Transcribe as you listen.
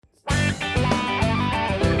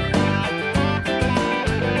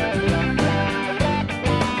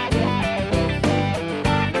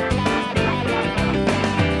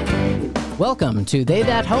Welcome to They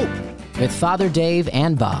That Hope with Father Dave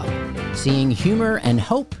and Bob, seeing humor and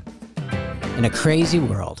hope in a crazy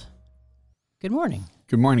world. Good morning.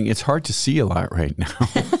 Good morning. It's hard to see a lot right now.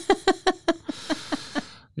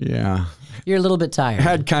 Yeah. You're a little bit tired. I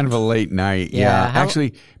had kind of a late night. Yeah.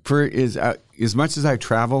 Actually, for as much as I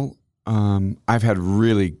travel, I've had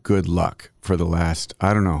really good luck for the last,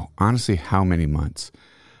 I don't know, honestly, how many months.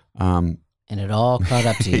 And it all caught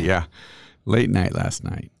up to you. Yeah. Late night last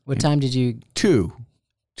night. What time did you? 2.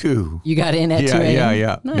 You got in at 2 a.m.?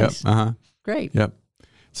 Yeah. Nice. Yep. Great. Yep.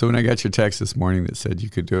 So when I got your text this morning that said you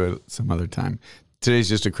could do it some other time, today's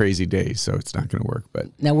just a crazy day, so it's not going to work. But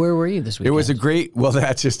now, where were you this weekend? It was a great, well,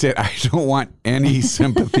 that's just it. I don't want any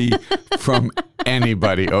sympathy from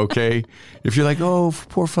anybody, okay? If you're like, oh,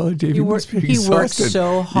 poor Father Dave, he must be exhausted. He worked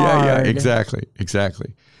so hard. Yeah, exactly.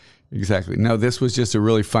 No, this was just a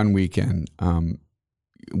really fun weekend. I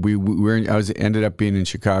ended up being in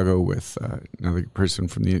Chicago with another person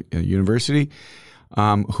from the university,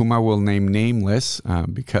 whom I will name nameless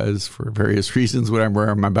because for various reasons where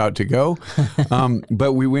I'm about to go.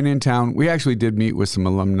 But we went in town. We actually did meet with some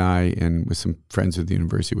alumni and with some friends of the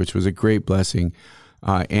university, which was a great blessing.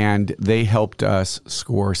 And they helped us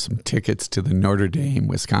score some tickets to the Notre Dame,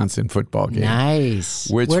 Wisconsin football game. Nice.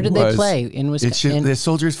 Where did they play? In Wisconsin? The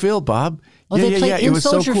Soldiers Field, Bob. Oh, they played in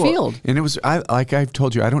Soldier Field. And it was, like I've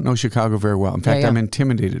told you, I don't know Chicago very well. In fact, I'm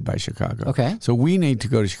intimidated by Chicago. Okay. So we need to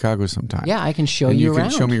go to Chicago sometime. Yeah, I can show you around. You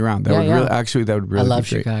can show me around. That would really be great. I love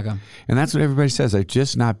Chicago. And that's what everybody says. I've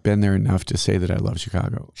just not been there enough to say that I love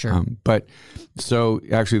Chicago. Sure. But so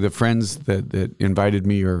actually the friends that invited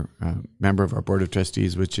me are a member of our board of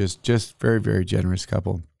trustees, which is just very, very generous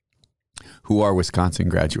couple who are Wisconsin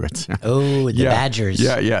graduates. Oh, the Badgers.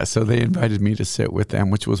 Yeah. So they invited me to sit with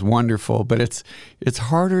them, which was wonderful. But it's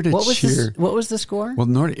harder to cheer. What was the score?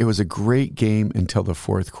 Well, it was a great game until the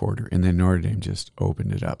fourth quarter, and then Notre Dame just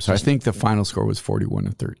opened it up. So I think the final score was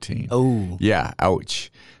 41-13. Oh. Yeah,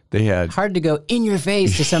 ouch. They had hard to go in your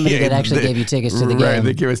face to somebody that actually gave you tickets to the game. Right,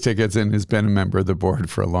 they gave us tickets and has been a member of the board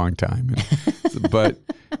for a long time. But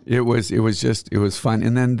it was fun.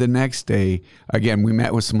 And then the next day, again, we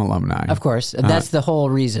met with some alumni. Of course, that's the whole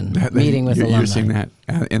reason. Meeting with alumni. You're seeing that,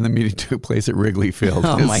 and the meeting took place at Wrigley Field.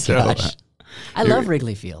 Oh my gosh, I love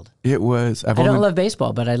Wrigley Field. It was. I don't love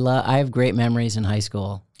baseball, but I have great memories in high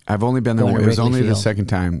school. I've only been there. It was only the second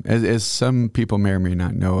time. As some people may or may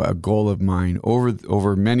not know, a goal of mine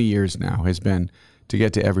over many years now has been to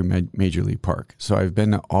get to every major league park. So I've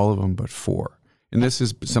been to all of them but 4. And this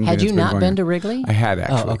is something. Had you not been to Wrigley? I had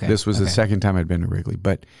actually. Oh, okay. This was the second time I'd been to Wrigley,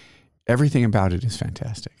 but everything about it is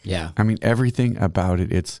fantastic. Yeah. I mean, everything about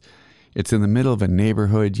it. It's in the middle of a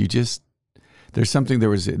neighborhood. There's something. There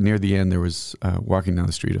was near the end. There was walking down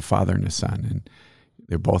the street, a father and a son, and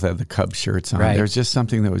they both had the Cubs shirts on. Right. There was just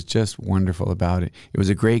something that was just wonderful about it. It was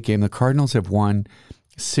a great game. The Cardinals have won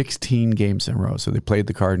 16 games in a row. So they played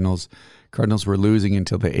the Cardinals. Cardinals were losing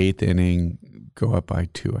until the 8th inning, go up by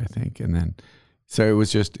 2, I think. And then, so it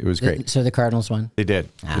was great. So the Cardinals won? They did.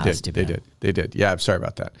 They did. Yeah, I'm sorry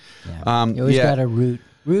about that. Yeah. You always got to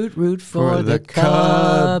root for the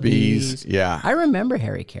Cubbies. Yeah. I remember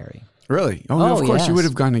Harry Carey. Really? Oh, of course. Yes. You would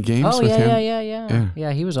have gone to games with him.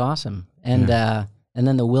 Yeah, he was awesome. And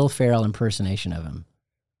then the Will Ferrell impersonation of him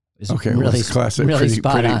is really classic, really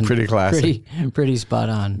spot on. Pretty classic. Pretty spot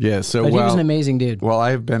on. Yeah, but he was an amazing dude. Well,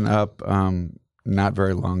 I've been up not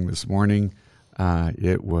very long this morning.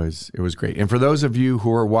 It was great. And for those of you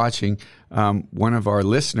who are watching, one of our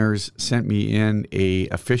listeners sent me in a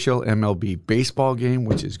official MLB baseball game,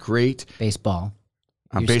 which is great. Baseball.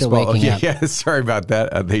 You're baseball. Still waking up. Yeah, sorry about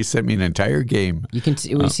that. They sent me an entire game. You can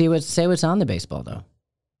say what's on the baseball though.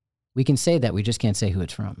 We can say that. We just can't say who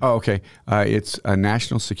it's from. Oh, okay. It's a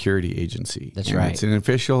national security agency. That's right. It's an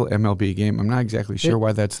official MLB game. I'm not exactly sure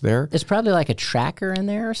why that's there. There's probably like a tracker in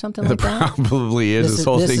there or something like that. Probably is. This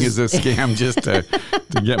whole thing is a scam just to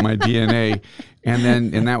get my DNA.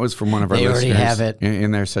 And that was from one of our listeners. They already have it.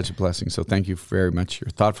 And they're such a blessing. So thank you very much for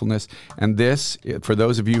your thoughtfulness. And this, for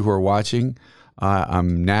those of you who are watching,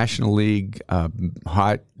 National League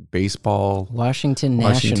hot baseball. Washington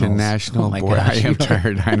National. Oh my gosh. I am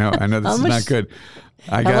tired. I know this is not good.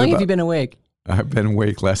 How long have you been awake? I've been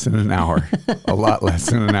awake less than an hour. A lot less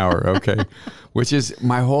than an hour, okay? Which is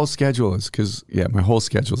my whole schedule is my whole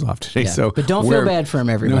schedule's off today. Yeah. So but don't feel bad for him,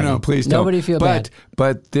 everybody. No, please don't. Nobody feel bad.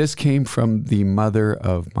 But this came from the mother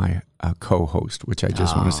of my co-host, which I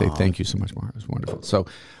just want to say thank you so much, Mara. It was wonderful. So,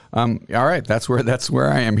 all right, that's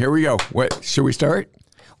where I am. Here we go. What should we start?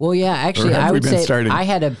 Well, yeah, actually, I would say I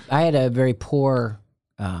had a very poor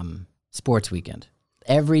sports weekend.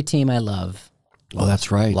 Every team I love Oh,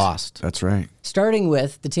 that's right. Lost. That's right. Starting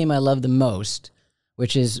with the team I love the most,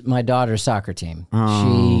 which is my daughter's soccer team.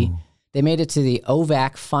 Oh. They made it to the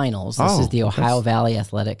OVAC finals. This is the Ohio Valley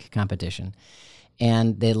Athletic Competition.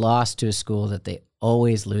 And they lost to a school that they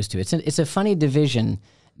always lose to. It's a funny division,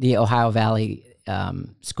 the Ohio Valley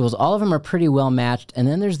schools. All of them are pretty well matched. And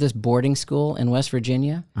then there's this boarding school in West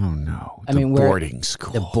Virginia. Oh, no. Boarding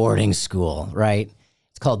school, right?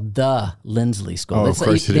 It's called the Lindsley School. Oh, of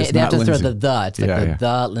course it is. They have to Lindsay. throw the. It's like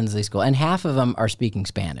the Lindsley School. And half of them are speaking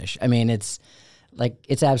Spanish. I mean, it's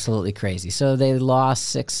absolutely crazy. So they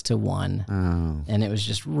lost 6-1, and it was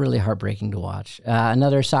just really heartbreaking to watch.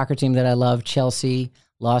 Another soccer team that I love, Chelsea,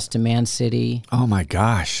 lost to Man City. Oh my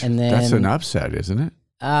gosh! And then, that's an upset, isn't it?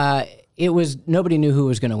 It was, nobody knew who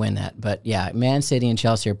was going to win that, but yeah, Man City and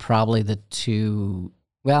Chelsea are probably the two.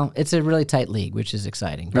 Well, it's a really tight league, which is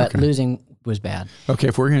exciting, but losing was bad. Okay,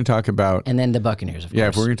 if we're going to talk about... And then the Buccaneers, of course. Yeah,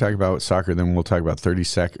 if we're going to talk about soccer, then we'll talk about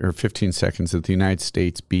 15 seconds that the United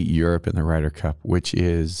States beat Europe in the Ryder Cup, which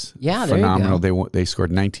is phenomenal. There you go. They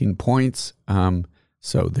scored 19 points.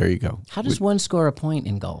 So there you go. How does one score a point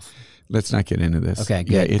in golf? Let's not get into this. Okay,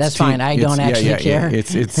 good. That's fine. I don't actually care. Yeah.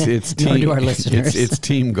 It's team. Do our listeners. It's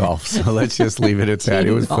team golf. So let's just leave it at that.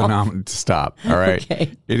 It was phenomenal. Stop. All right.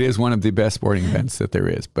 Okay. It is one of the best sporting events that there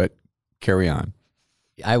is. But carry on.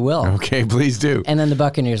 I will. Okay, please do. And then the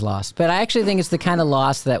Buccaneers lost, but I actually think it's the kind of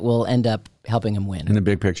loss that will end up helping them win. In the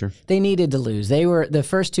big picture, they needed to lose. They were the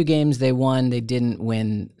first two games they won. They didn't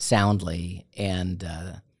win soundly, and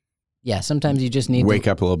sometimes you just need wake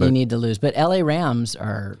up a little bit. You need to lose. But LA Rams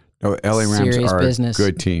are. Oh, LA Rams are business. A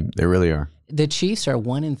good team. They really are. The Chiefs are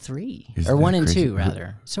 1-3, or 1-2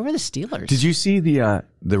 rather. So are the Steelers. Did you see the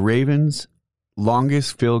Ravens'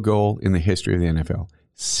 longest field goal in the history of the NFL?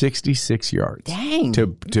 66 yards. Dang.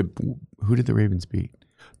 To who did the Ravens beat?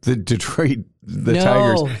 The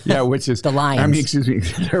Tigers. Yeah, which is the Lions. I mean, excuse me.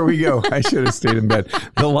 There we go. I should have stayed in bed.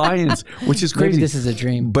 The Lions, which is crazy. Maybe this is a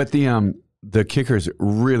dream. But the kicker's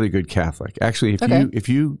really good Catholic. Actually, if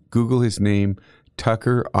you Google his name,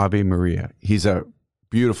 Tucker Ave Maria, he's a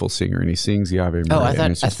beautiful singer, and he sings the Ave Maria. Oh, I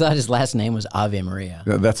thought his last name was Ave Maria.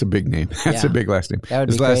 That's a big name. That's a big last name.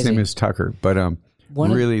 His last name is Tucker, but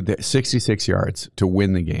really, 66 yards to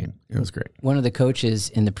win the game. It was great. One of the coaches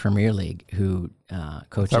in the Premier League who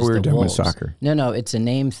coaches we were the done Wolves. with soccer. No, it's a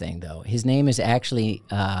name thing, though. His name is actually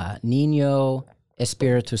Niño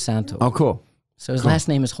Espiritu Santo. Oh, cool. So his last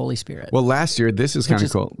name is Holy Spirit. Well, last year, this is kind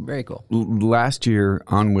of cool. Very cool. Last year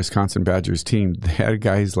on Wisconsin Badgers team, they had a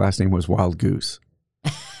guy, his last name was Wild Goose.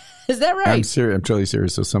 Is that right? I'm serious. I'm totally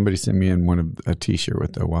serious. So somebody sent me in a T-shirt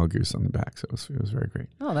with the Wild Goose on the back. So it was very great.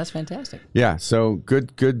 Oh, that's fantastic. Yeah. So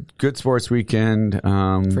good sports weekend.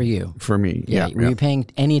 For you. For me. Yeah. Were you paying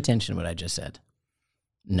any attention to what I just said?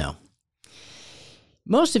 No.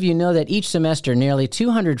 Most of you know that each semester, nearly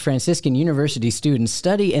 200 Franciscan University students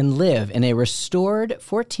study and live in a restored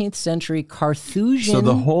 14th century Carthusian... So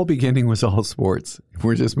the whole beginning was all sports.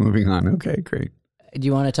 We're just moving on. Okay, great. Do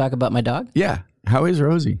you want to talk about my dog? Yeah. How is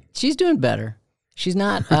Rosie? She's doing better. She's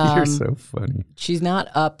not... You're so funny. She's not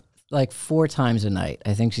up like 4 times a night.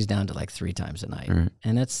 I think she's down to like 3 times a night. Right.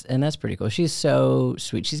 And that's pretty cool. She's so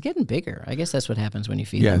sweet. She's getting bigger. I guess that's what happens when you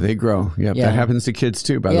feed them. Yeah, they grow. Yep, Yeah. That happens to kids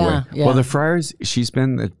too, by the way. Yeah. Well, the Friars, she's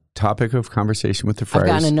been the topic of conversation with the Friars.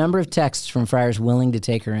 I've gotten a number of texts from Friars willing to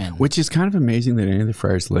take her in. Which is kind of amazing that any of the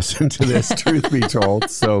Friars listen to this, truth be told.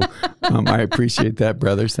 So I appreciate that,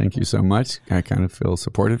 brothers. Thank you so much. I kind of feel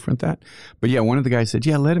supported from that. But yeah, one of the guys said,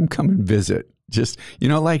 yeah, let him come and visit. Just,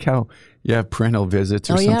 like how you have parental visits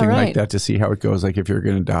or something like that to see how it goes, like if you're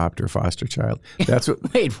going to adopt or foster child. That's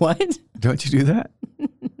what. Wait, what? Don't you do that?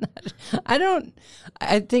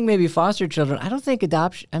 I think maybe foster children. I don't think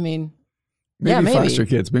adoption. I mean, maybe foster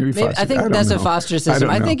kids. Maybe foster. I think that's a foster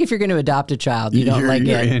system. I think if you're going to adopt a child, you don't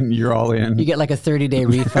you're all in. You get like a 30-day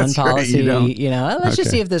refund policy. Right, let's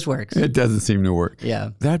just see if this works. It doesn't seem to work.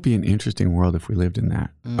 Yeah, that'd be an interesting world if we lived in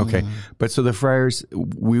that. Okay, but so the Friars,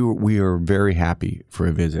 we are very happy for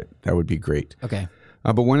a visit. That would be great. Okay,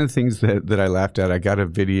 but one of the things that I laughed at, I got a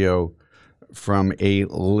video from a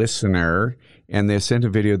listener, and they sent a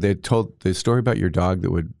video. They told the story about your dog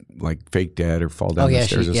that would like fake dead or fall down the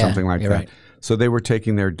stairs or something like that. Right. So they were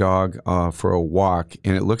taking their dog for a walk,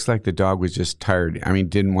 and it looks like the dog was just tired. I mean,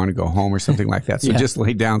 didn't want to go home or something like that. So just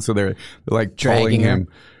laid down. So they're like pulling him.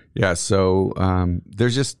 Yeah. So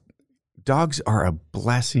there's just dogs are a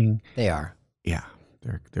blessing. They are. Yeah,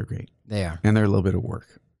 they're great. They are, and they're a little bit of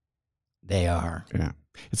work. They are. Yeah.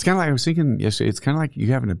 It's kind of like I was thinking yesterday. It's kind of like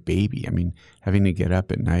you having a baby. I mean, having to get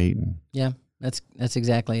up at night and that's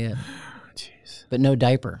exactly it. Jeez. But no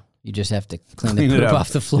diaper. You just have to clean the poop off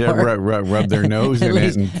the floor. Yeah, rub their nose in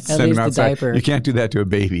it and send them outside. You can't do that to a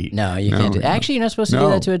baby. No, you can't. Actually, you're not supposed to do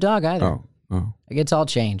that to a dog either. Oh. It gets all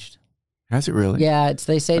changed. Has it really? Yeah,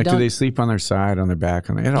 they say like, don't. Do they sleep on their side, on their back?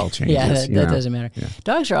 It all changes. Yeah, that doesn't matter. Yeah.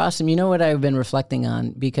 Dogs are awesome. You know what I've been reflecting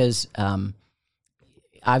on? Because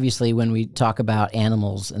obviously when we talk about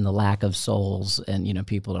animals and the lack of souls, and,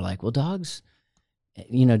 people are like, well, dogs,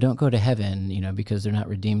 don't go to heaven, because they're not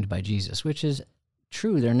redeemed by Jesus, which is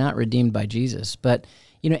true. They're not redeemed by Jesus. But,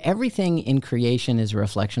 everything in creation is a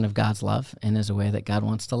reflection of God's love and is a way that God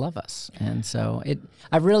wants to love us. And so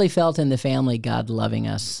I've really felt in the family God loving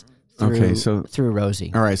us through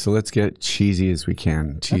Rosie. All right, so let's get cheesy as we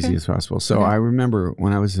can, as possible. So I remember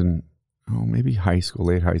when I was in, maybe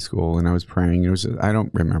late high school, and I was praying. I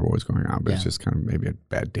don't remember what was going on, but it's just kind of maybe a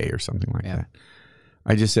bad day or something like that.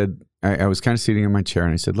 I just said, I was kind of sitting in my chair,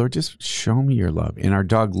 and I said, Lord, just show me your love. And our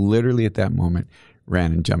dog literally at that moment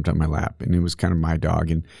ran and jumped on my lap, and it was kind of my dog.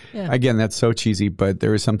 And again, that's so cheesy, but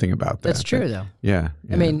there is something about that. That's true, though. Yeah.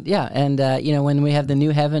 I mean, and when we have the new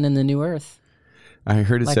heaven and the new earth. I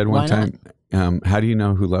heard it said one time, how do you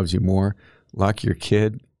know who loves you more? Lock your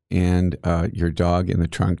kid and your dog in the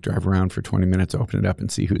trunk, drive around for 20 minutes, open it up,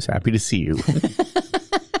 and see who's happy to see you.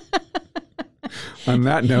 On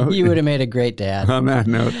that note, you would have made a great dad. On that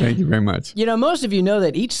note, thank you very much. Most of you know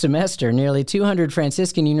that each semester, nearly 200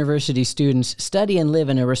 Franciscan University students study and live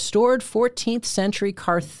in a restored 14th century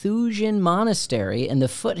Carthusian monastery in the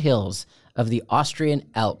foothills of the Austrian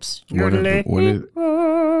Alps. One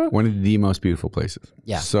of the most beautiful places.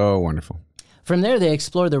 Yeah. So wonderful. From there, they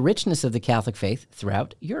explore the richness of the Catholic faith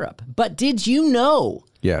throughout Europe. But did you know?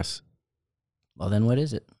 Yes. Well, then what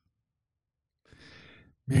is it?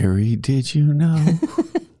 Mary, did you know?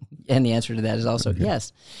 And the answer to that is also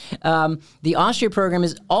yes. The Austria program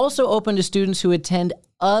is also open to students who attend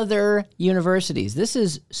other universities. This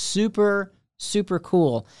is super, super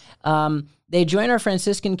cool. They join our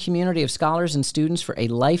Franciscan community of scholars and students for a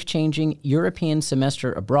life-changing European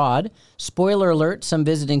semester abroad. Spoiler alert, some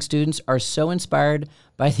visiting students are so inspired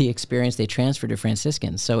by the experience they transfer to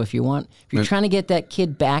Franciscan. So if you're trying to get that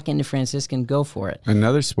kid back into Franciscan, go for it.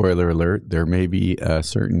 Another spoiler alert, there may be a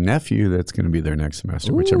certain nephew that's going to be there next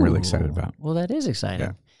semester, which I'm really excited about. Well, that is exciting.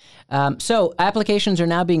 Yeah. So applications are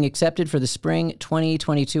now being accepted for the spring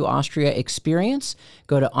 2022 Austria experience.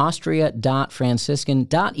 Go to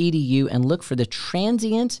austria.franciscan.edu and look for the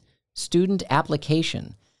transient student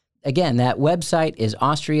application. Again, that website is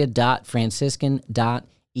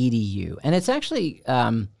austria.franciscan.edu. And it's actually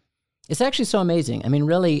so amazing. I mean,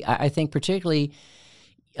 really, I think particularly,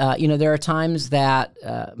 there are times that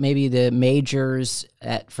maybe the majors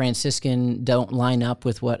at Franciscan don't line up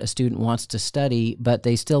with what a student wants to study, but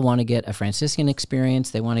they still want to get a Franciscan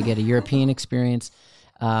experience. They want to get a European experience.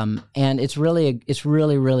 And it's really, a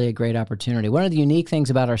great opportunity. One of the unique things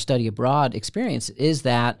about our study abroad experience is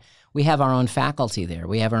that we have our own faculty there.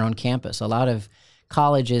 We have our own campus. A lot of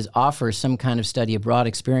colleges offer some kind of study abroad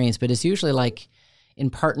experience, but it's usually like in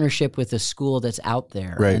partnership with a school that's out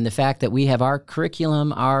there. Right. And the fact that we have our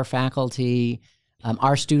curriculum, our faculty,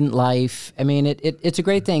 our student life, I mean, it's a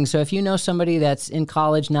great thing. So if you know somebody that's in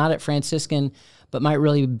college, not at Franciscan, but might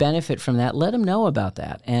really benefit from that, let them know about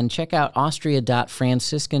that. And check out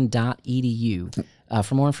austria.franciscan.edu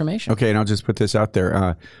for more information. Okay, and I'll just put this out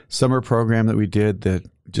there. Summer program that we did that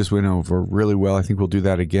just went over really well. I think we'll do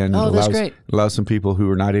that again. Oh, that's great. It allows some people who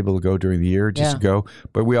are not able to go during the year just to go.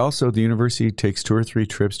 But the university takes 2 or 3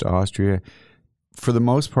 trips to Austria. For the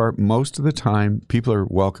most part, most of the time, people are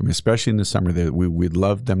welcome, especially in the summer. We'd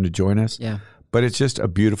love them to join us. Yeah. But it's just a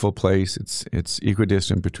beautiful place. It's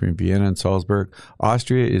equidistant between Vienna and Salzburg.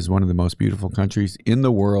 Austria is one of the most beautiful countries in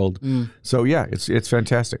the world. So yeah, it's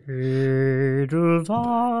fantastic.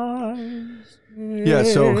 Yeah,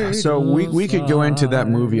 so we could go into that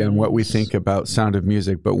movie on what we think about Sound of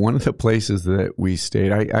Music, but one of the places that we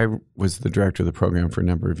stayed, I was the director of the program for a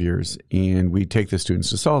number of years, and we take the students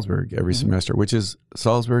to Salzburg every semester,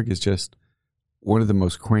 Salzburg is just one of the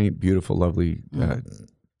most quaint, beautiful, lovely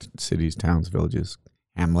cities, towns, villages,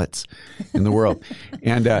 hamlets in the world.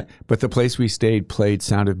 And but the place we stayed played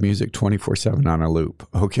Sound of Music 24/7 on a loop.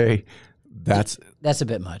 Okay, that's a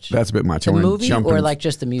bit much. That's a bit much. The movie or like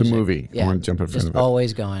just the music? The movie. Yeah. I want to jump in front of it.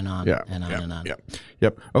 Always going on and on and on.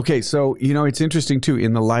 Yep. Okay, so it's interesting too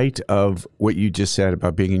in the light of what you just said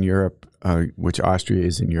about being in Europe. Which Austria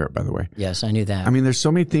is in Europe, by the way. Yes, I knew that. I mean, there's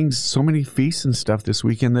so many things, so many feasts and stuff this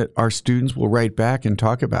weekend that our students will write back and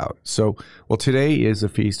talk about. So, today is a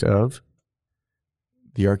feast of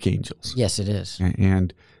the Archangels. Yes, it is.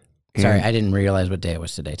 And sorry, I didn't realize what day it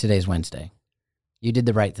was today. Today's Wednesday. You did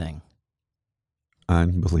the right thing.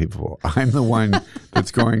 unbelievable. I'm the one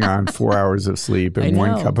that's going on 4 hours of sleep and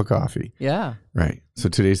 1 cup of coffee. Yeah. Right. So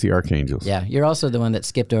today's the Archangels. Yeah. You're also the one that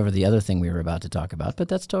skipped over the other thing we were about to talk about, but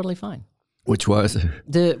that's totally fine. Which was?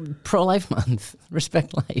 The pro-life month.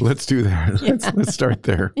 Respect life. Let's do that. Yeah. Let's start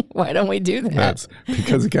there. Why don't we do that? That's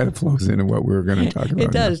because it kind of flows into what we were going to talk about.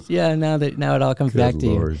 It does. Yeah. Now it all comes back to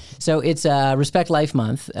Lord. you. So it's Respect Life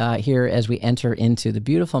Month here as we enter into the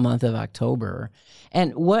beautiful month of October.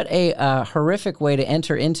 And what a horrific way to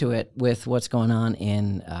enter into it with what's going on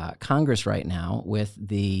in Congress right now with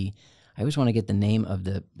I always want to get the name of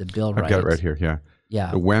the bill right. I've got it right here, yeah. Yeah.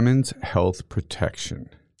 The Women's Health Protection.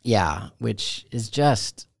 Yeah, which is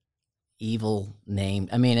just evil name.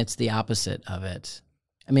 I mean, it's the opposite of it.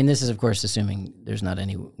 I mean, this is, of course, assuming there's not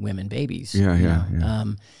any women babies. Yeah.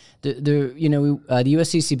 The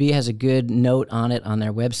USCCB has a good note on it on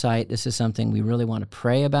their website. This is something we really want to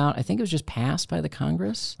pray about. I think it was just passed by the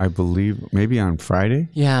Congress. I believe maybe on Friday.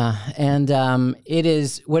 Yeah, and it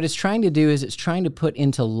is what it's trying to do is it's trying to put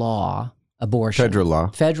into law abortion.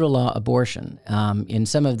 Federal law abortion. And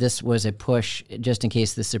some of this was a push just in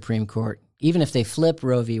case the Supreme Court, even if they flip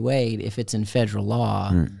Roe v. Wade, if it's in federal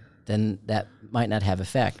law, then that might not have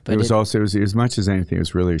effect. But it was as much as anything, it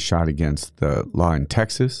was really a shot against the law in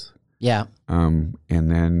Texas. Yeah. And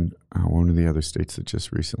then one of the other states that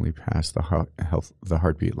just recently passed the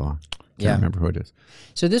heartbeat law. Can't remember who it is.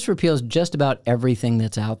 So this repeals just about everything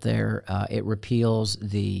that's out there. It repeals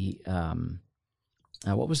the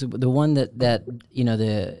what was the one that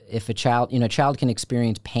if a child can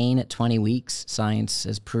experience pain at 20 weeks, science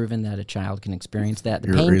has proven that a child can experience that.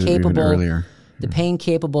 The Pain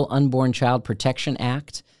Capable Unborn Child Protection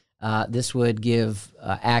Act. This would give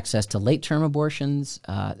access to late-term abortions.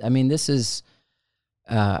 I mean, this is.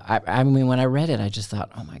 I mean, when I read it, I just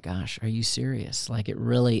thought, "Oh my gosh, are you serious?" Like, it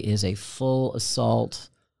really is a full assault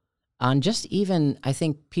on just even. I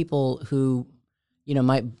think people who,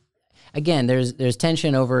 might. Again, there's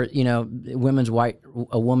tension over a woman's right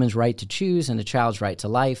to choose and a child's right to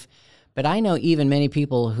life, but I know even many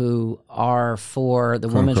people who are for the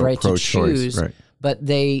woman's right to choose, right. But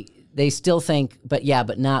they still think, but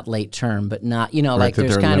not late term, but not right, like there's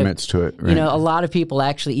there are kind limits to it. Right. A lot of people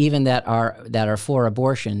actually even that are for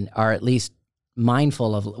abortion are at least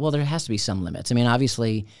mindful of. Well, there has to be some limits. I mean,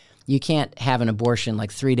 obviously. You can't have an abortion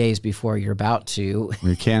like 3 days before you're about to.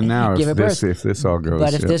 You can now if this all goes.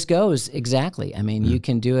 But if this goes, exactly. I mean, you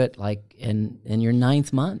can do it like in your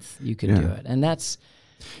 9th month. You can do it, and that's.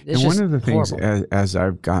 And one of the things as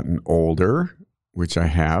I've gotten older, which I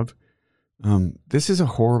have, this is a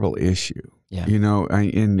horrible issue. Yeah.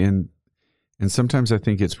 And sometimes I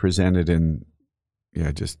think it's presented in,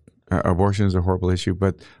 just abortion is a horrible issue,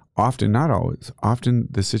 but. Often, not always. Often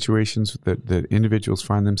the situations that individuals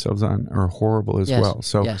find themselves on are horrible as well.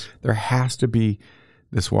 So there has to be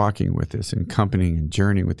this walking with this and accompanying and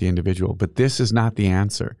journeying with the individual. But this is not the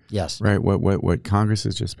answer. Yes. Right? What Congress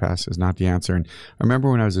has just passed is not the answer. And I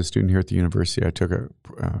remember when I was a student here at the university, I took a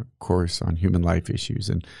course on human life issues.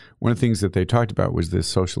 And one of the things that they talked about was this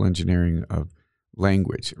social engineering of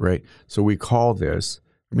language, right? So we call this,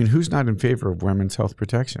 who's not in favor of women's health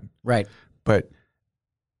protection? Right. But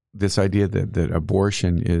this idea that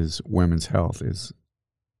abortion is women's health is,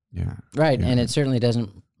 right, and it certainly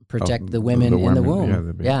doesn't protect the women in the womb.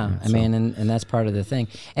 I mean, and that's part of the thing.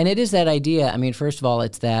 And it is that idea. I mean, first of all,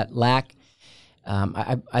 it's that lack.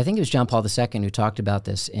 I think it was John Paul II who talked about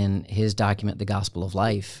this in his document, The Gospel of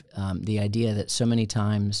Life. The idea that so many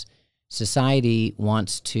times society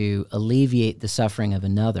wants to alleviate the suffering of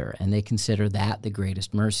another, and they consider that the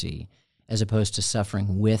greatest mercy, as opposed to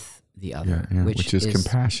suffering with the other, which is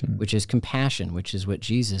compassion. Which is compassion, which is what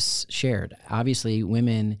Jesus shared. Obviously,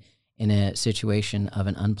 women in a situation of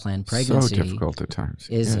an unplanned pregnancy so difficult at times.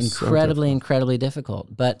 Is incredibly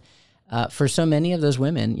difficult. But for so many of those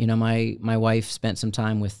women, my wife spent some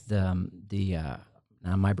time with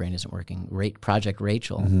now my brain isn't working, Project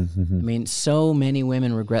Rachel. Mm-hmm. I mean, so many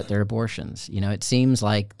women regret their abortions. It seems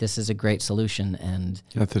like this is a great solution, and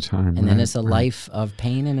at the time, and then it's a life of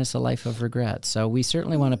pain and it's a life of regret. So we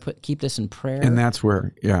certainly want to keep this in prayer. And that's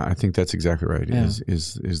where, I think that's exactly right. Yeah.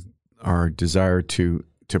 Is our desire to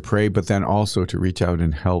pray, but then also to reach out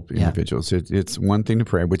and help individuals. It's one thing to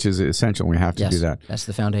pray, which is essential. We have to do that. That's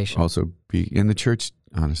the foundation. Also, be in the church.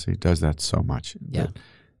 Honestly, does that so much. Yeah.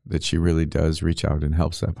 That she really does reach out and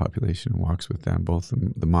helps that population, walks with them, both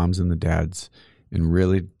the moms and the dads in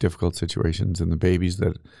really difficult situations, and the babies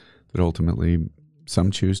that ultimately some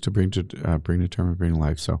choose to bring to term and bring to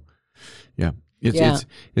life. So,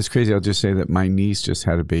 it's crazy. I'll just say that my niece just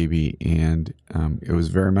had a baby, and it was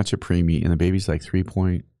very much a preemie, and the baby's like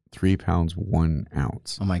 3.3 3 pounds 1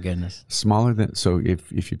 ounce. Oh my goodness! Smaller than, so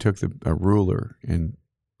if you took a ruler and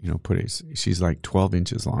she's like 12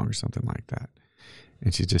 inches long or something like that,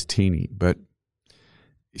 and she's just teeny, but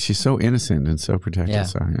she's so innocent and so protected. Yeah.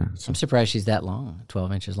 So yeah, I'm surprised she's that long,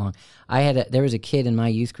 12 inches long. There was a kid in my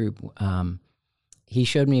youth group. He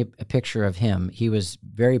showed me a picture of him. He was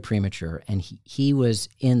very premature, and he was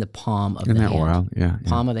in the palm of the hand. Isn't that wild? Yeah.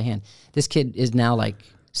 Palm of the hand. This kid is now like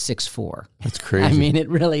 6'4". That's crazy. I mean, it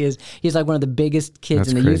really is. He's like one of the biggest kids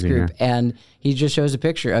in the youth group, and he just shows a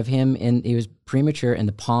picture of him, and he was premature in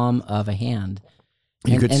the palm of a hand.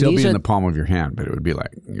 You could still be in the palm of your hand, but it would be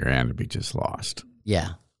like your hand would be just lost.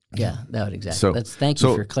 Yeah. Yeah, that would exactly. Thank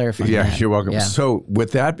you for clarifying that. Yeah, you're welcome. Yeah. So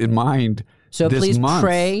with that in mind, so please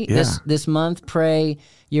pray this month. Pray.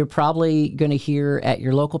 You're probably going to hear at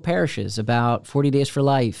your local parishes about 40 Days for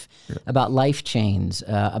Life, about life chains,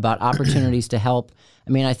 about opportunities to help. I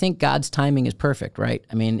mean, I think God's timing is perfect, right?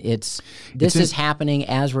 I mean, this is happening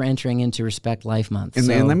as we're entering into Respect Life Month.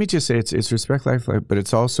 And let me just say, it's Respect Life, but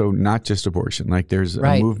it's also not just abortion. Like there's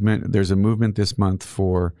a movement. There's a movement this month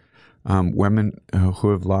for women who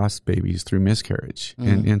have lost babies through miscarriage,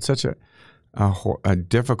 and such a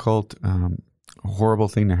difficult, horrible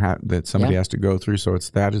thing to have that somebody has to go through. So it's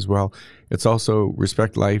that as well. It's also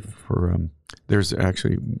Respect Life for. There's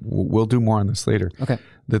actually, we'll do more on this later. Okay.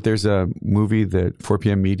 That there's a movie that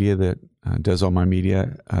 4PM Media that does all my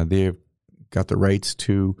media. They've got the rights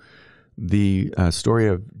to the story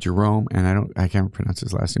of Jerome, and I can't pronounce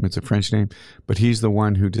his last name. It's a French name, but he's the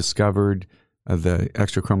one who discovered the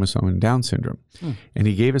extra chromosome in Down syndrome. And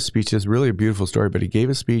he gave a speech. It's really a beautiful story, but he gave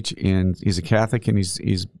a speech, and he's a Catholic, and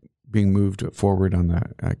he's being moved forward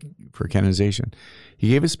on for canonization. He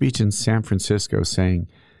gave a speech in San Francisco saying,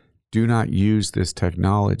 do not use this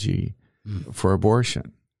technology for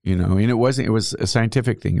abortion. And it was a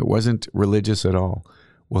scientific thing. It wasn't religious at all.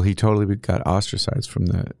 Well, he totally got ostracized from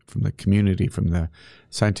the community, from the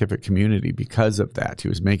scientific community because of that. He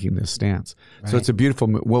was making this stance. Right. So it's a beautiful.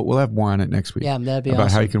 We'll have more on it next week. Yeah, that'd be about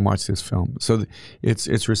awesome. How you can watch this film. So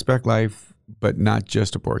it's Respect Life, but not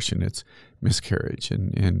just abortion. It's miscarriage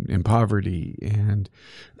and poverty and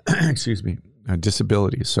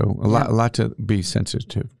disability. So a lot to be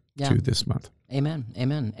sensitive to this month.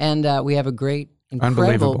 Amen. And we have a great,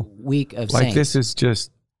 incredible week of saints. This is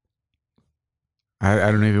just.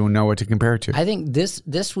 I don't even know what to compare it to. I think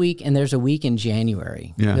this week, and there's a week in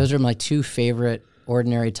January. Yeah. Those are my two favorite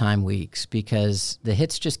ordinary time weeks because the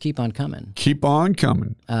hits just keep on coming. Keep on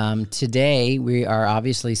coming. Today, we are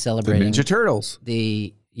obviously celebrating the Ninja Turtles.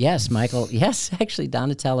 Yes, Michael. Yes, actually,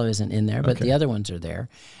 Donatello isn't in there, but the other ones are there.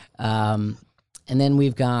 And then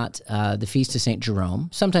we've got the Feast of St. Jerome.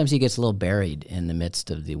 Sometimes he gets a little buried in the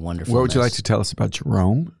midst of the wonderfulness. What would you like to tell us about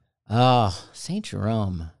Jerome? Oh, St.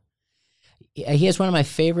 Jerome. He has one of my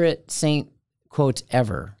favorite saint quotes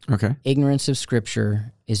ever. Okay. Ignorance of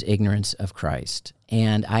Scripture is ignorance of Christ.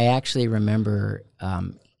 And I actually remember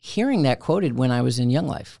hearing that quoted when I was in Young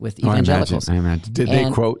Life with evangelicals. I imagine. Did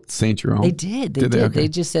they quote St. Jerome? They did. They did. Okay. They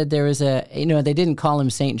just said there was they didn't call him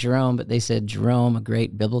St. Jerome, but they said Jerome, a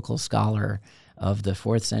great biblical scholar of the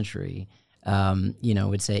 4th century,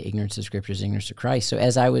 would say ignorance of Scripture is ignorance of Christ. So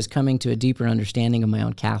as I was coming to a deeper understanding of my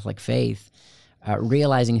own Catholic faith,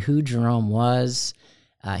 realizing who Jerome was,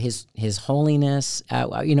 his holiness.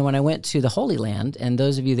 When I went to the Holy Land, and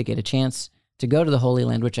those of you that get a chance to go to the Holy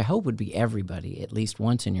Land, which I hope would be everybody at least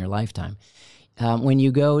once in your lifetime, when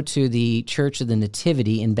you go to the Church of the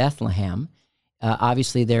Nativity in Bethlehem,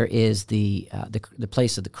 obviously there is the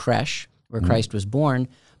place of the creche where Christ was born,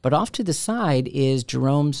 but off to the side is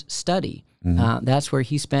Jerome's study. That's where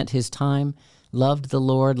he spent his time, loved the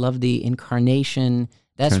Lord, loved the Incarnation.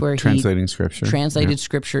 That's where he translated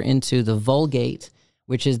Scripture into the Vulgate,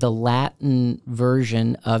 which is the Latin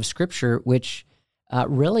version of Scripture, which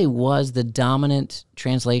really was the dominant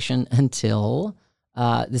translation until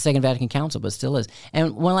the Second Vatican Council, but still is.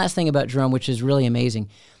 And one last thing about Jerome, which is really amazing.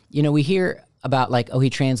 We hear about he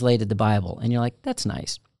translated the Bible, and you're like, that's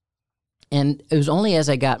nice. And it was only as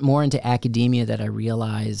I got more into academia that I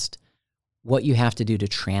realized what you have to do to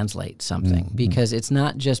translate something, because it's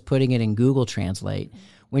not just putting it in Google Translate.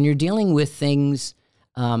 When you're dealing with things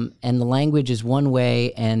and the language is one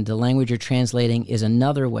way and the language you're translating is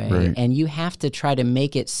another way, and you have to try to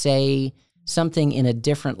make it say something in a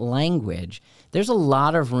different language, there's a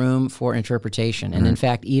lot of room for interpretation. And in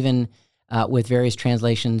fact, even with various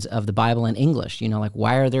translations of the Bible in English,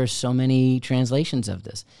 why are there so many translations of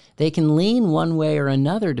this? They can lean one way or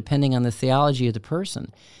another depending on the theology of the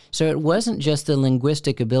person. So it wasn't just the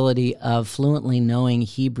linguistic ability of fluently knowing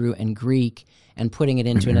Hebrew and Greek and putting it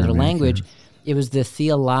into another language. It was the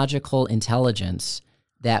theological intelligence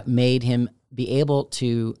that made him be able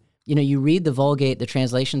to, you read the Vulgate, the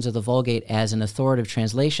translations of the Vulgate as an authoritative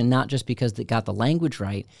translation, not just because it got the language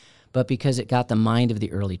right, but because it got the mind of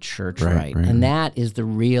the early church right. And that is the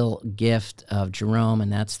real gift of Jerome,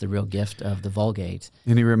 and that's the real gift of the Vulgate.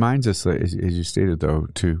 And he reminds us, as you stated, though,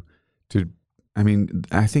 I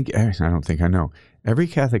know, every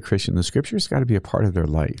Catholic Christian, the Scripture's got to be a part of their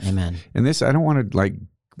life. Amen. And this, I don't want to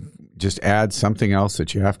just add something else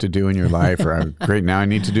that you have to do in your life, or great, now I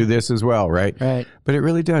need to do this as well, right? Right. But it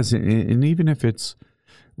really does. And even if it's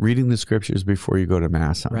reading the Scriptures before you go to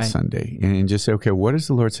Mass on Sunday, and just say, okay, what is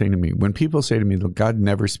the Lord saying to me? When people say to me, God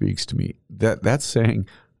never speaks to me, that's saying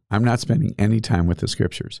I'm not spending any time with the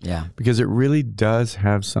Scriptures. Yeah. Because it really does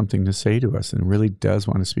have something to say to us, and it really does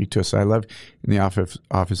want to speak to us. I love in the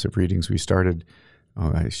office of readings, we started,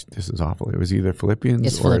 this is awful. It was either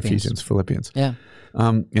Philippians or Ephesians. Philippians. Yeah.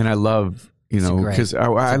 And I love, because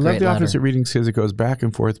I love the office of readings because it goes back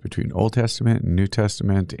and forth between Old Testament and New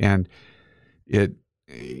Testament. And it,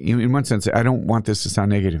 in one sense, I don't want this to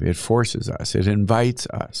sound negative. It forces us. It invites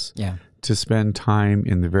us to spend time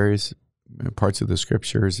in the various parts of the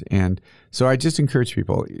Scriptures. And so I just encourage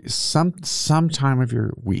people, some time of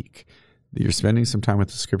your week that you're spending some time with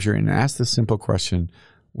the Scripture, and ask the simple question,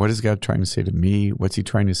 what is God trying to say to me? What's he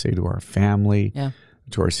trying to say to our family? Yeah.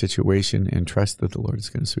 To our situation, and trust that the Lord is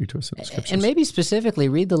going to speak to us in the Scriptures. And maybe specifically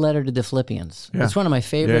read the letter to the Philippians. Yeah. It's one of my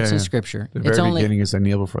favorites in Scripture. The very beginning is I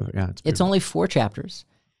kneel before the... Yeah, it's only 4 chapters.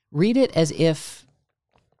 Read it as if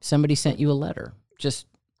somebody sent you a letter. Just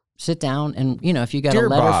sit down and, if you got Dear a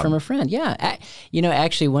letter Bob. from a friend. Yeah.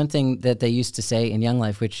 Actually, one thing that they used to say in Young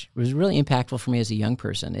Life, which was really impactful for me as a young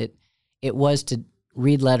person, it was to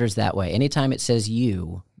read letters that way. Anytime it says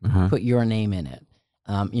you, put your name in it.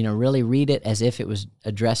 Really read it as if it was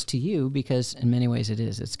addressed to you, because in many ways it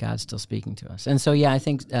is. It's God still speaking to us. And so, I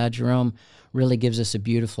think Jerome really gives us a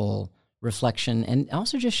beautiful reflection, and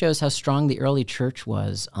also just shows how strong the early church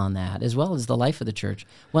was on that, as well as the life of the church.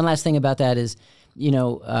 One last thing about that is,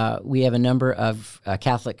 we have a number of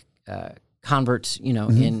Catholic converts,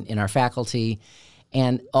 in our faculty,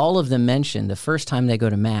 and all of them mention the first time they go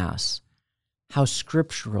to Mass, how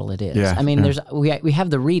scriptural it is. Yeah, I mean, we have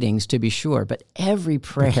the readings to be sure, but every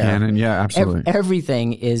prayer, the canon, absolutely,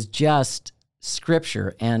 everything is just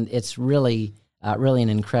Scripture, and it's really an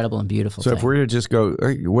incredible and beautiful thing. So if we're to just go,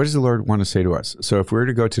 what does the Lord want to say to us? So if we're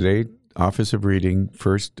to go today, Office of Reading,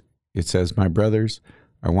 first it says, my brothers,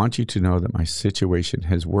 I want you to know that my situation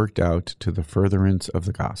has worked out to the furtherance of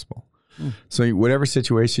the gospel. So whatever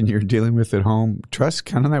situation you're dealing with at home, trust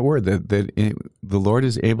kind of that word, that the Lord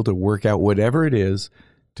is able to work out whatever it is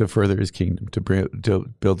to further his kingdom, to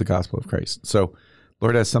build the gospel of Christ. So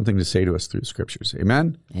Lord has something to say to us through Scriptures.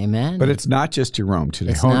 Amen? Amen. But it's not just Jerome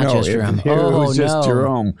today. It's not just Jerome. If it was just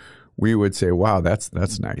Jerome, we would say, wow, that's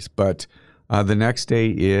nice. But the next day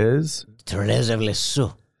is... Therese of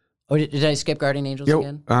Lisieux. Oh, did I skip Guardian Angels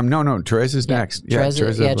again? No. Therese is next. Therese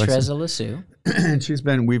of Lisieux.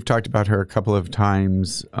 And we've talked about her a couple of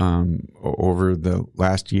times over the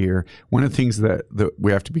last year. One of the things that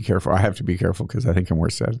we have to be careful, I have to be careful because I think I'm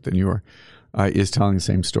worse at it than you are, is telling the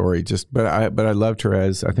same story. But I love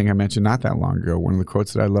Therese. I think I mentioned not that long ago, one of the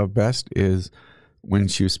quotes that I love best is when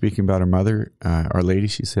she was speaking about her mother, Our Lady,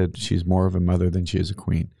 she said, she's more of a mother than she is a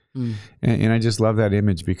queen. And I just love that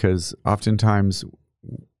image, because oftentimes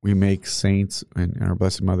we make saints and our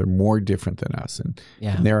Blessed Mother more different than us, and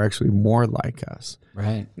they're actually more like us.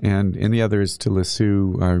 Right. And the other is to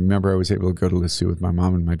Lisieux. I remember I was able to go to Lisieux with my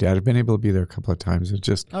mom and my dad. I've been able to be there a couple of times. It's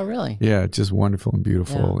just... Oh, really? Yeah, it's just wonderful and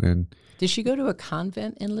beautiful. Yeah. And did she go to a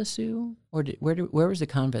convent in Lisieux? Or where was the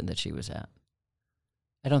convent that she was at?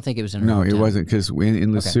 I don't think it was in her No, hometown. it wasn't, because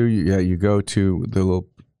in Lisieux, you go to the little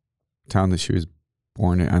town that she was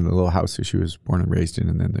born in, and the little house that she was born and raised in,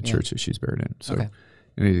 and then the church that she's buried in. So,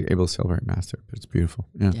 and he's able to celebrate Mass there, but it's beautiful.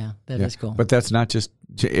 Yeah, that is cool. But that's not just,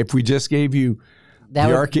 if we just gave you the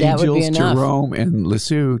Archangels, Jerome, and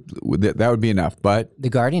Lisieux, that would be enough. But the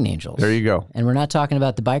Guardian Angels. There you go. And we're not talking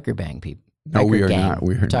about the biker gang people. No, we are not.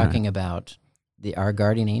 We're talking about our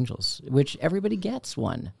Guardian Angels, which everybody gets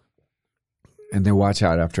one. And they watch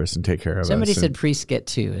out after us and take care of us. Somebody said priests get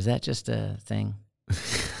 2. Is that just a thing?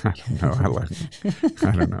 I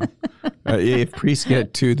don't know. If priests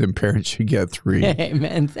get 2, then parents should get 3.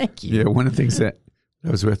 Amen. Thank you. Yeah, one of the things that I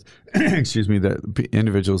was with, the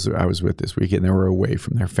individuals that I was with this weekend, they were away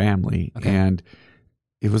from their family. Okay. And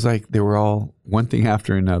it was like they were all one thing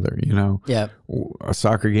after another, Yeah. A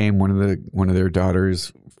soccer game, one of their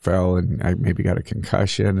daughters fell and I maybe got a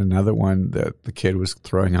concussion. Another one that the kid was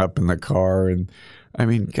throwing up in the car. And I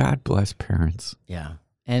mean, God bless parents. Yeah.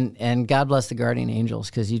 And God bless the guardian angels,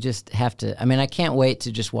 because you just have to. I mean, I can't wait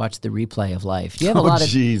to just watch the replay of life. You have a lot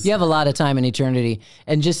of you have a lot of time in eternity,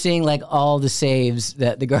 and just seeing like all the saves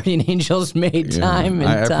that the guardian angels made time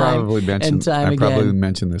and time and time again. I probably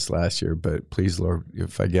mentioned this last year, but please, Lord,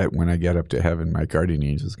 when I get up to heaven, my guardian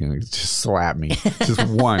angel is going to just slap me just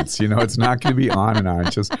once. It's not going to be on and on.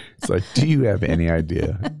 It's like, do you have any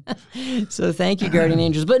idea? So thank you, guardian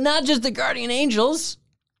angels, but not just the guardian angels.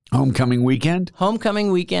 Homecoming weekend?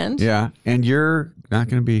 Homecoming weekend. Yeah. And you're not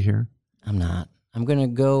going to be here. I'm not. I'm going to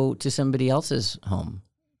go to somebody else's home.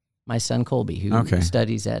 My son, Colby, who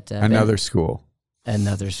studies at... Another school.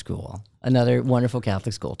 Another wonderful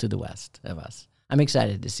Catholic school to the west of us. I'm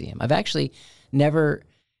excited to see him. I've actually never...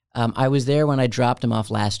 I was there when I dropped him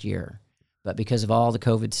off last year, but because of all the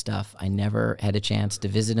COVID stuff, I never had a chance to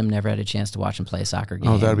visit him, never had a chance to watch him play a soccer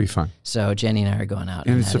game. Oh, that'll be fun. So Jenny and I are going out.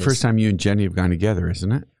 And it's the first time you and Jenny have gone together,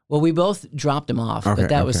 isn't it? Well, we both dropped him off, but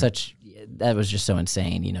that was just so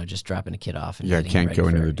insane, just dropping a kid off. And can't go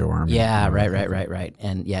into the dorm. Yeah, right.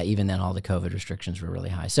 And even then all the COVID restrictions were really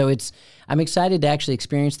high. So I'm excited to actually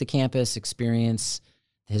experience the campus, experience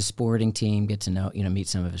his sporting team, get to know, meet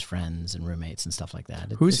some of his friends and roommates and stuff like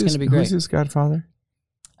that. It's going to be great. Who's his godfather?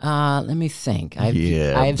 Let me think.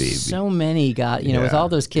 I have so many with all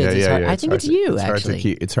those kids. It's hard. I think it's you, actually.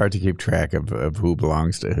 It's hard to keep track of who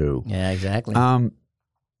belongs to who. Yeah, exactly.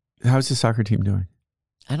 How's the soccer team doing?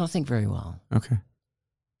 I don't think very well. Okay.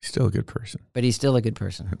 He's still a good person. But he's still a good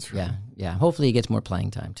person. That's right. Yeah. Hopefully he gets more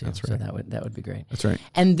playing time, too. That's right. So that would be great. That's right.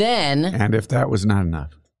 And then... And if that was not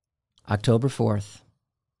enough... October 4th,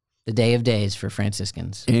 the day of days for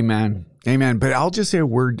Franciscans. Amen. But I'll just say a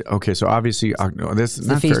word. Okay, so obviously, this is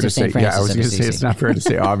not fair to say. Yeah, I was going to say it's not fair to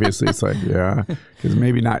say. Obviously, it's like because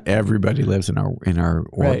maybe not everybody lives in our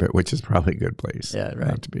orbit, which is probably a good place. Yeah, right.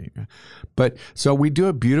 Not to be. But so we do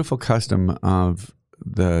a beautiful custom of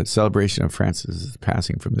the celebration of Francis'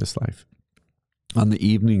 passing from this life. On the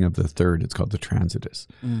evening of the 3rd, it's called the Transitus.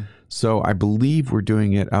 So I believe we're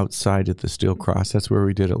doing it outside at the Steel Cross. That's where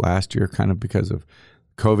we did it last year, kind of because of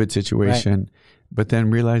COVID situation, but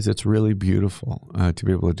then realize it's really beautiful to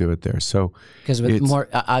be able to do it there. So because with more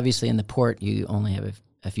obviously in the port, you only have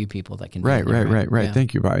a few people that can. Right. Yeah.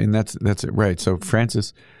 Thank you, Bobby. And that's it. Right. So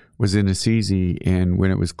Francis was in Assisi, and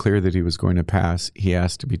when it was clear that he was going to pass, he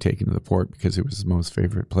asked to be taken to the port because it was his most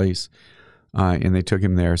favorite place, and they took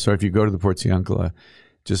him there. So if you go to the Portiuncula,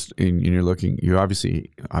 and you're looking, you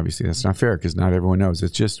obviously that's not fair because not everyone knows.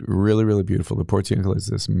 It's just really, really beautiful. The Portiuncula is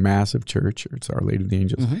this massive church. It's Our Lady of the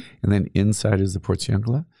Angels. And then inside is the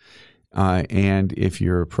Portiuncula. And if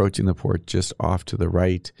you're approaching the port, just off to the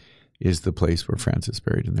right is the place where Francis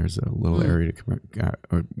buried. And there's a little area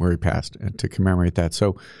where he passed to commemorate that.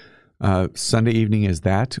 So Sunday evening is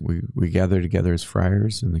that. We gather together as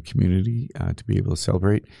friars in the community to be able to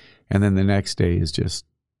celebrate. And then the next day is just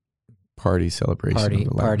party celebration.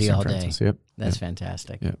 Party all day. Yep. That's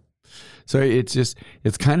fantastic. Yep. So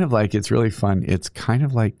it's kind of like, it's really fun. It's kind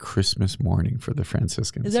of like Christmas morning for the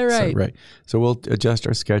Franciscans. Is that right? So, right. So we'll adjust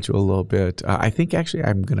our schedule a little bit. I think actually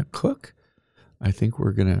I'm going to cook. I think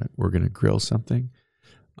we're gonna grill something,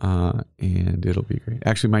 and it'll be great.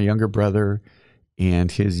 Actually, my younger brother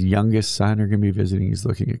and his youngest son are going to be visiting. He's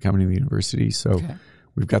looking at coming to the university. So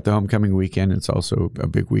we've got the homecoming weekend. It's also a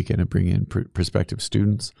big weekend to bring in prospective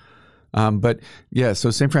students. But yeah, so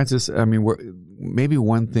St. Francis, I mean, maybe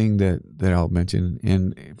one thing that I'll mention,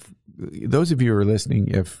 and those of you who are listening,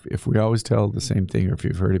 if we always tell the same thing, or if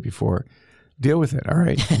you've heard it before, deal with it. All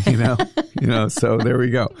right. So there we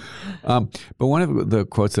go. But one of the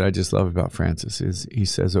quotes that I just love about Francis is he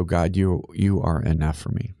says, "Oh God, you are enough for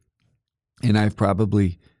me." And I've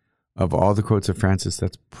probably, of all the quotes of Francis,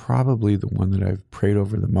 that's probably the one that I've prayed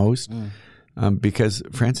over the most, because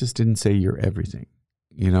Francis didn't say you're everything.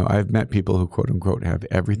 I've met people who, quote unquote, have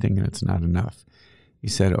everything and it's not enough. He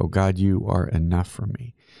said, "Oh God, you are enough for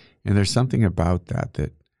me." And there's something about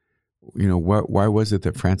that, why was it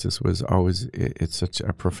that Francis was always, it's such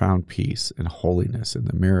a profound peace and holiness in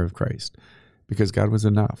the mirror of Christ? Because God was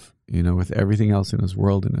enough, with everything else in his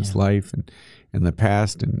world and his life and in the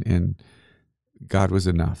past, and God was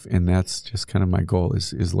enough. And that's just kind of my goal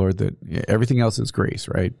is Lord, that everything else is grace,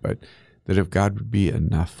 right? But that if God would be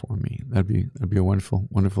enough for me, that'd be a wonderful,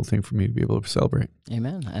 wonderful thing for me to be able to celebrate.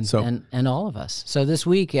 Amen. And all of us. So this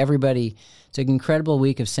week, everybody, it's an incredible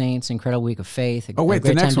week of saints, incredible week of faith.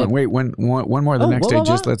 The next one. Wait, one more. The next day.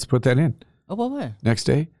 Just let's put that in. Oh, what? Next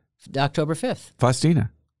day? October 5th.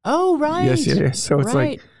 Faustina. Oh, right. Yes. So it's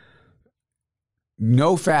like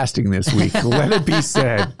no fasting this week. Let it be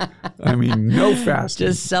said. I mean, no fasting.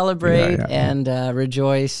 Just celebrate and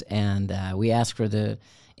rejoice. And we ask for the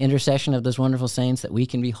intercession of those wonderful saints that we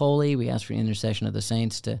can be holy. We ask for the intercession of the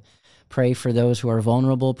saints to pray for those who are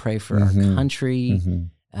vulnerable, pray for our country,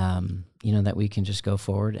 that we can just go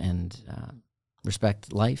forward and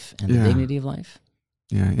respect life and the dignity of life.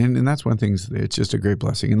 Yeah, and that's one thing. It's just a great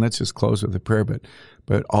blessing. And let's just close with a prayer.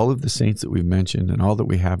 But all of the saints that we've mentioned and all that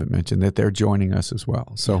we haven't mentioned, that they're joining us as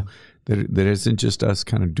well. So that isn't just us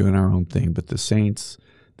kind of doing our own thing, but the saints,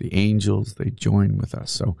 the angels, they join with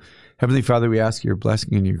us. So Heavenly Father, we ask your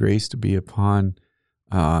blessing and your grace to be upon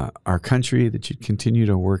our country, that you'd continue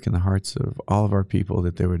to work in the hearts of all of our people,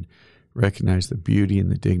 that they would recognize the beauty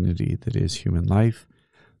and the dignity that is human life,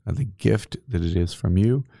 the gift that it is from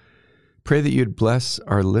you. Pray that you'd bless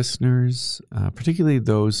our listeners, particularly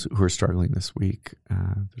those who are struggling this week,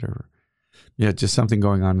 that are, just something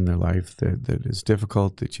going on in their life that is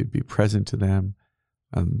difficult, that you'd be present to them,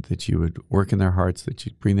 that you would work in their hearts, that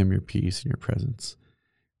you'd bring them your peace and your presence.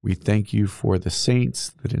 We thank you for the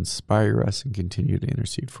saints that inspire us and continue to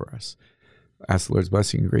intercede for us. Ask the Lord's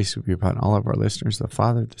blessing and grace to be upon all of our listeners, the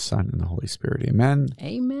Father, the Son, and the Holy Spirit. Amen.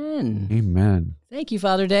 Amen. Amen. Thank you,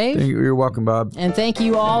 Father Dave. You're welcome, Bob. And thank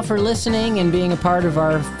you all for listening and being a part of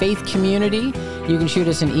our faith community. You can shoot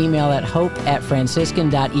us an email at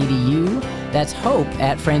hope@franciscan.edu. That's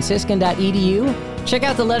hope@franciscan.edu. Check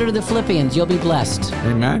out the letter to the Philippians. You'll be blessed.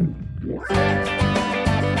 Amen.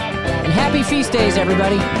 And happy feast days,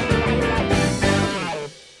 everybody.